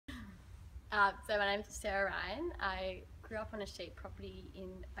So my name's Sarah Ryan. I grew up on a sheep property in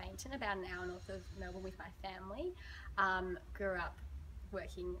Bainton, about an hour north of Melbourne, with my family. Grew up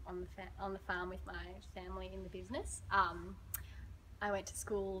working on the farm with my family in the business. I went to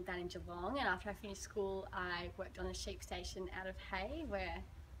school down in Geelong, and after I finished school I worked on a sheep station out of Hay, where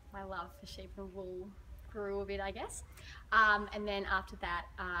my love for sheep and wool grew a bit, I guess. And then after that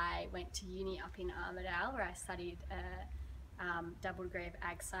I went to uni up in Armidale, where I studied double degree of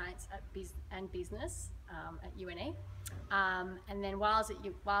Ag Science and Business at UNE. And then while I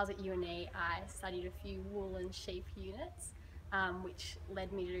was at UNE, I studied a few wool and sheep units, which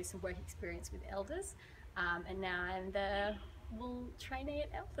led me to do some work experience with elders. And now I'm the wool trainee at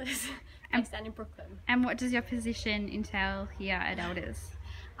Elders, based down in Brooklyn. And what does your position entail here at Elders?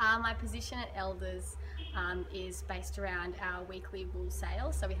 My position at Elders is based around our weekly wool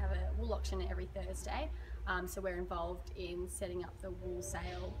sale. So we have a wool auction every Thursday. So we're involved in setting up the wool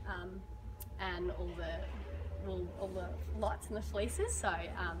sale and all the lots and the fleeces. So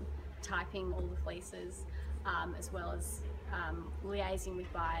typing all the fleeces, as well as liaising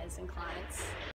with buyers and clients.